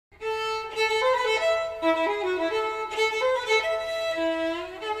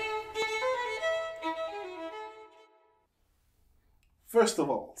First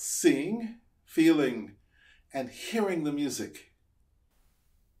of all, seeing, feeling, and hearing the music.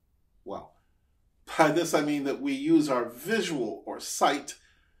 Well, by this I mean that we use our visual or sight,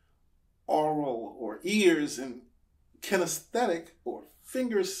 oral or ears, and kinesthetic or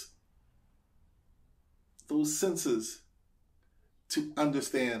fingers, those senses, to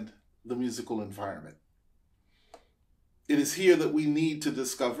understand the musical environment. It is here that we need to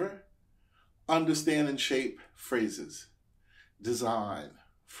discover, understand, and shape phrases, design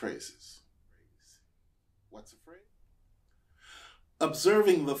phrases. What's a phrase?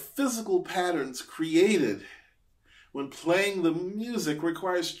 Observing the physical patterns created when playing the music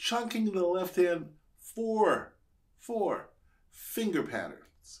requires chunking the left hand four finger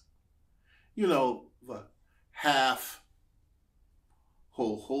patterns. You know, the half,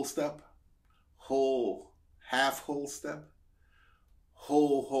 whole step, whole, half whole step,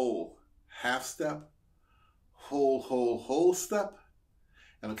 whole, half step, whole step,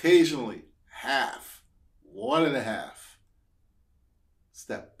 and occasionally half, 1.5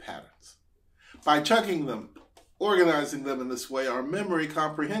 step patterns. By chunking them, organizing them in this way, our memory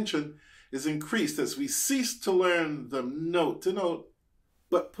comprehension is increased as we cease to learn them note to note,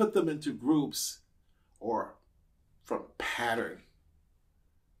 but put them into groups or from pattern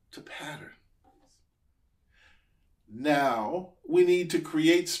to pattern. Now, we need to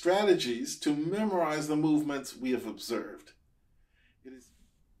create strategies to memorize the movements we have observed.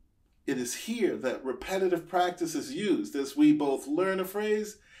 It is here that repetitive practice is used as we both learn a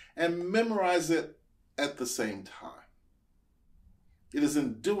phrase and memorize it at the same time. It is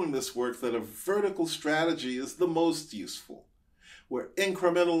in doing this work that a vertical strategy is the most useful, where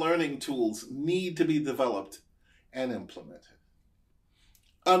incremental learning tools need to be developed and implemented.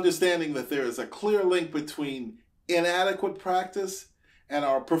 Understanding that there is a clear link between inadequate practice and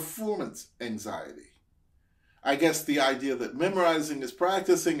our performance anxiety. I guess the idea that memorizing is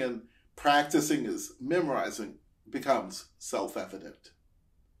practicing and practicing is memorizing becomes self-evident.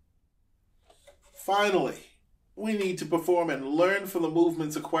 Finally, we need to perform and learn from the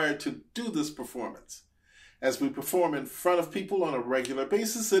movements acquired to do this performance. As we perform in front of people on a regular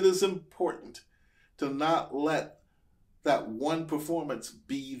basis, it is important to not let that one performance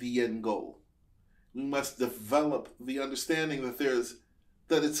be the end goal. We must develop the understanding that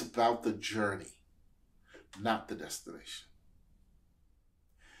it's about the journey, not the destination.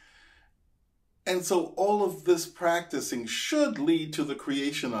 And so all of this practicing should lead to the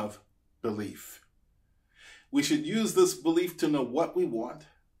creation of belief. We should use this belief to know what we want,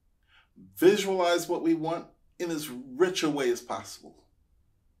 visualize what we want in as rich a way as possible.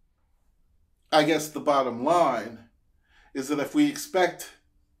 I guess the bottom line is that if we expect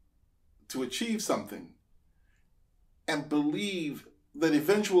to achieve something and believe that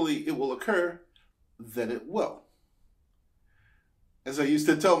eventually it will occur, then it will. As I used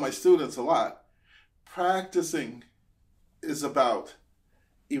to tell my students a lot, practicing is about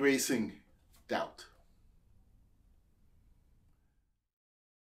erasing doubt.